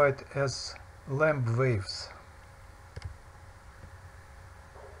identified as LAMB waves.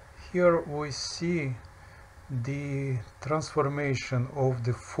 Here we see the transformation of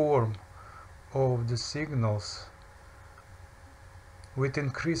the form of the signals with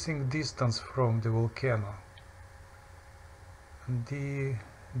increasing distance from the volcano. The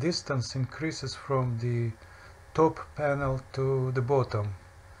distance increases from the top panel to the bottom,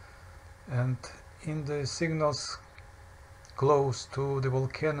 and in the signals close to the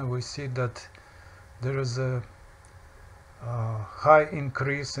volcano, we see that there is a high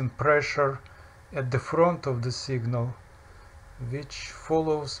increase in pressure at the front of the signal, which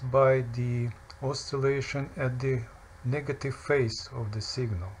follows by the oscillation at the negative phase of the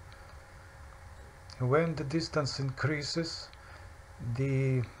signal. When the distance increases,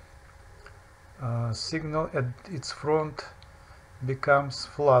 the signal at its front becomes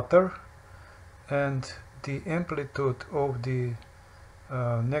flatter, and the amplitude of the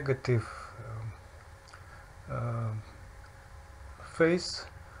negative phase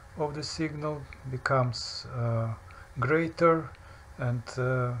of the signal becomes greater, and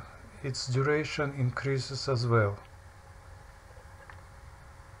its duration increases as well.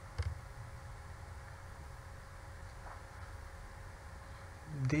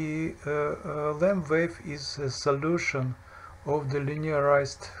 The LAMP wave is a solution of the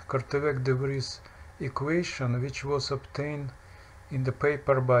linearized Korteweg-de Vries equation, which was obtained in the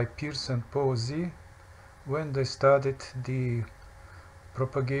paper by Pierce and Posey when they studied the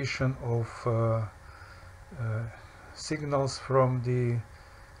propagation of signals from the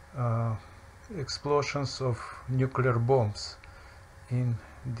explosions of nuclear bombs in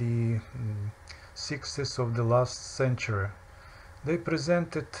the 60s of the last century. They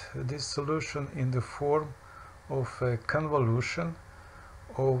presented this solution in the form of a convolution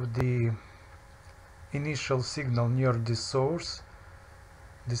of the initial signal near the source,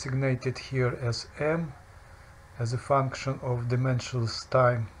 designated here as m, as a function of dimensionless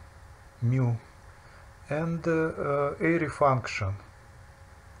time mu, and Airy function.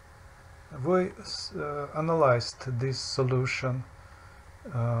 We analyzed this solution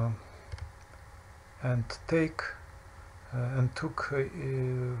and took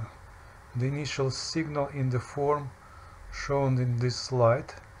the initial signal in the form shown in this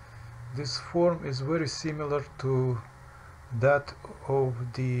slide. This form is very similar to that of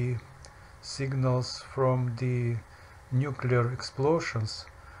the signals from the nuclear explosions,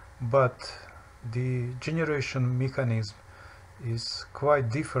 but the generation mechanism is quite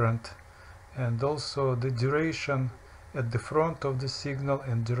different, and also the duration at the front of the signal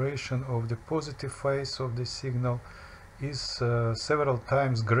and duration of the positive phase of the signal is several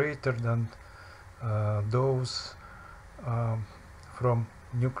times greater than those from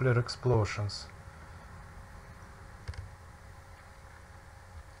nuclear explosions.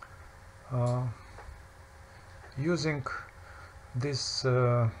 Using this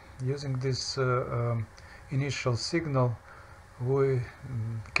initial signal, we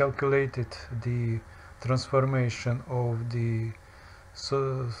calculated the transformation of the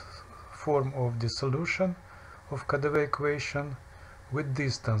form of the solution of Korteweg equation with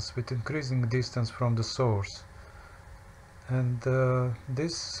distance, with increasing distance from the source. And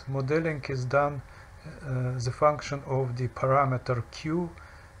this modeling is done as a function of the parameter q,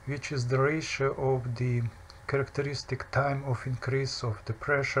 which is the ratio of the characteristic time of increase of the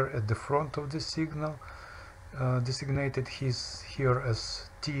pressure at the front of the signal, designated here as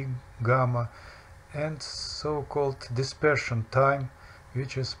T gamma, and so-called dispersion time,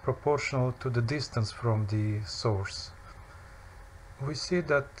 which is proportional to the distance from the source. We see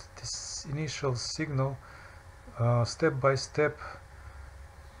that this initial signal step by step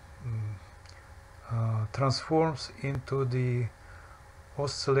transforms into the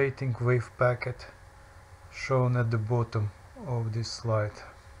oscillating wave packet shown at the bottom of this slide.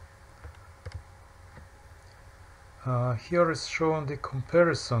 Here is shown the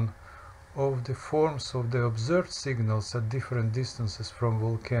comparison of the forms of the observed signals at different distances from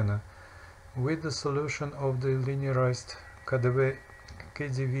volcano with the solution of the linearized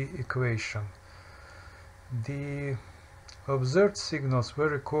KdV equation. The observed signals were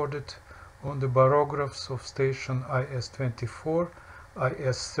recorded on the barographs of station IS-24,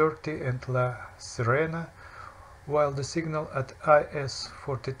 IS-30 and La Sirena, while the signal at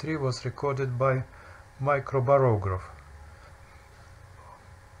IS-43 was recorded by microbarograph.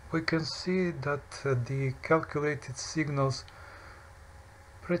 We can see that the calculated signals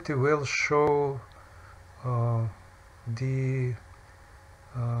pretty well show the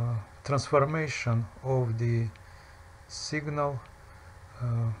transformation of the signal,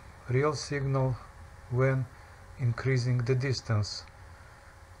 real signal, when increasing the distance.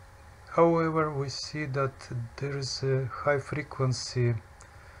 However, we see that there is a high frequency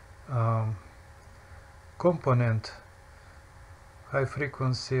component, high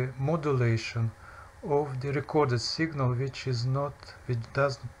frequency modulation of the recorded signal, which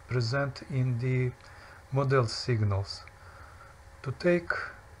doesn't present in the model signals. To take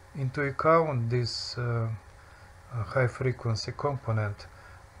into account this high frequency component,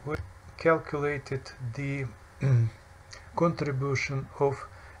 we calculated the contribution of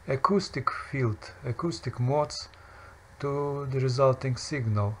acoustic modes to the resulting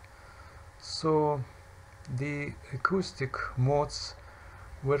signal. So the acoustic modes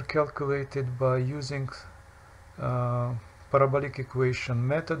were calculated by using parabolic equation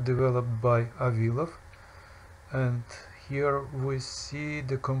method developed by Avilov, and here we see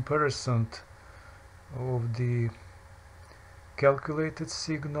the comparison of the calculated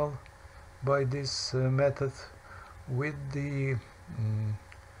signal by this method with the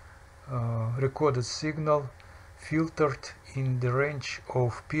recorded signal filtered in the range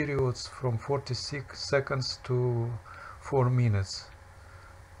of periods from 46 seconds to 4 minutes.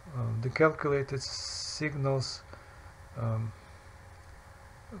 The calculated signals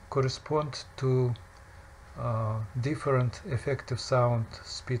correspond to different effective sound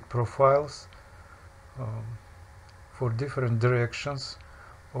speed profiles for different directions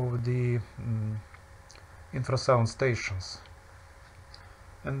of the infrasound stations.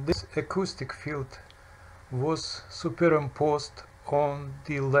 And this acoustic field was superimposed on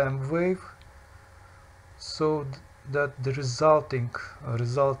the LAMP wave, so that the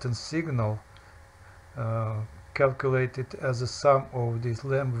resultant signal calculated as a sum of the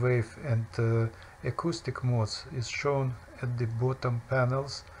LAMP wave and acoustic modes is shown at the bottom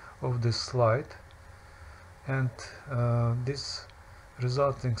panels of this slide, and this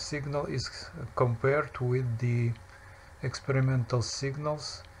resulting signal is compared with the experimental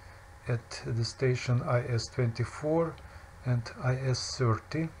signals at the station IS-24 and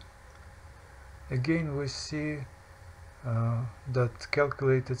IS-30. Again, we see that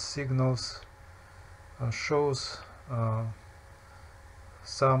calculated signals shows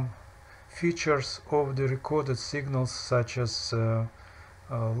some features of the recorded signals, such as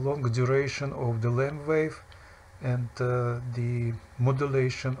long duration of the LAMP wave and the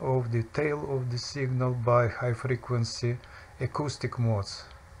modulation of the tail of the signal by high frequency acoustic modes.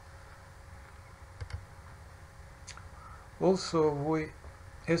 Also, we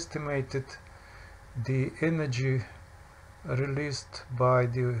estimated the energy released by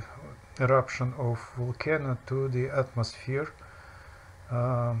the eruption of volcano to the atmosphere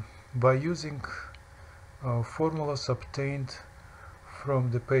by using formulas obtained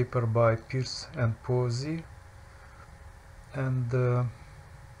from the paper by Pierce and Posey, and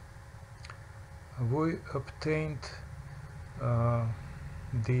we obtained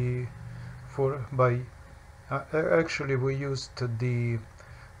actually we used the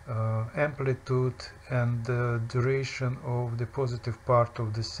amplitude and duration of the positive part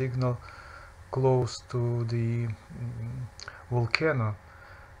of the signal close to the volcano,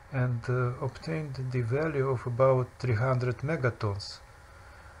 and obtained the value of about 300 megatons.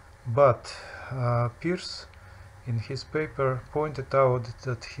 But Pierce in his paper pointed out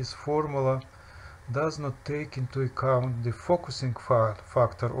that his formula does not take into account the focusing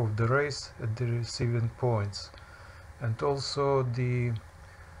factor of the rays at the receiving points, and also the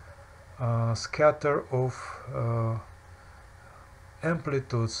scatter of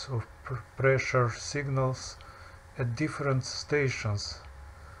amplitudes of pressure signals at different stations.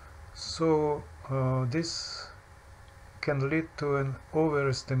 So this can lead to an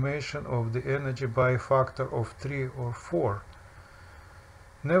overestimation of the energy by a factor of 3 or 4.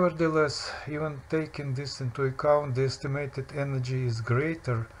 Nevertheless, even taking this into account, the estimated energy is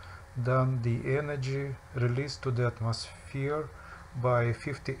greater than the energy released to the atmosphere by a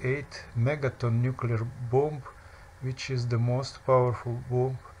 58 megaton nuclear bomb, which is the most powerful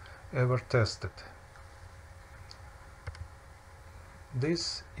bomb ever tested.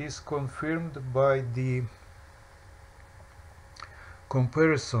 This is confirmed by the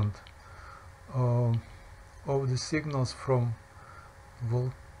comparison of the signals from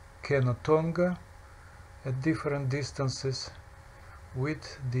volcano Tonga at different distances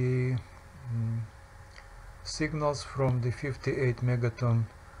with the signals from the 58 megaton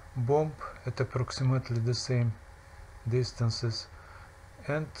bomb at approximately the same distances,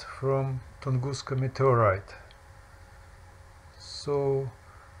 and from Tunguska meteorite. So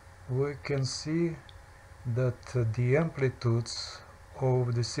we can see that the amplitudes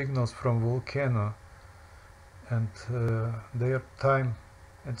of the signals from volcano and their time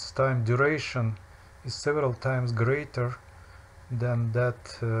duration is several times greater than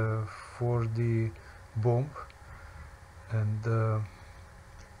that for the bomb, and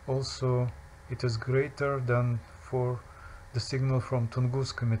also it is greater than for the signal from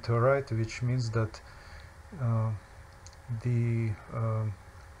Tunguska meteorite, which means that the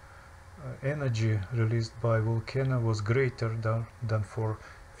energy released by volcano was greater than for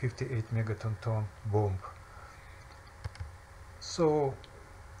 58 megaton ton bomb. So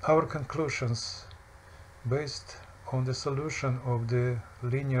our conclusions based on the solution of the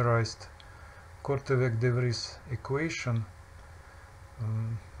linearized Korteweg-de Vries equation,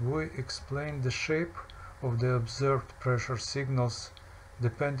 we explain the shape of the observed pressure signals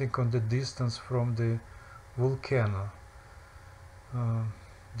depending on the distance from the volcano.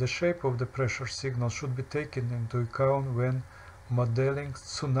 The shape of the pressure signal should be taken into account when modeling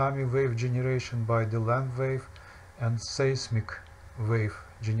tsunami wave generation by the land wave and seismic wave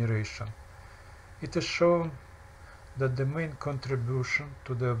generation. It is shown that the main contribution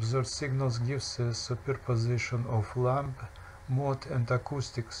to the observed signals gives a superposition of LAMB mode and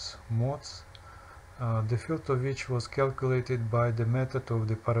acoustics modes, the field of which was calculated by the method of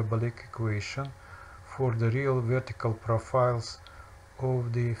the parabolic equation for the real vertical profiles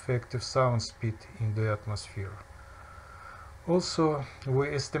of the effective sound speed in the atmosphere. Also, we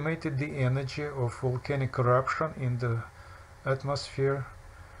estimated the energy of volcanic eruption in the atmosphere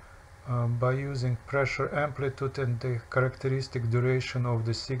by using pressure amplitude and the characteristic duration of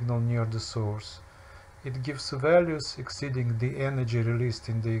the signal near the source. It gives values exceeding the energy released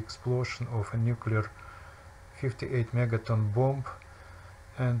in the explosion of a nuclear 58 megaton bomb,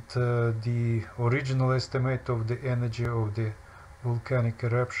 and the original estimate of the energy of the volcanic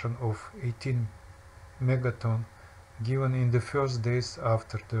eruption of 18 megaton given in the first days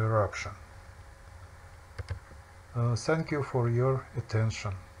after the eruption. Thank you for your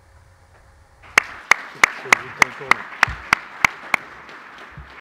attention. So we take over.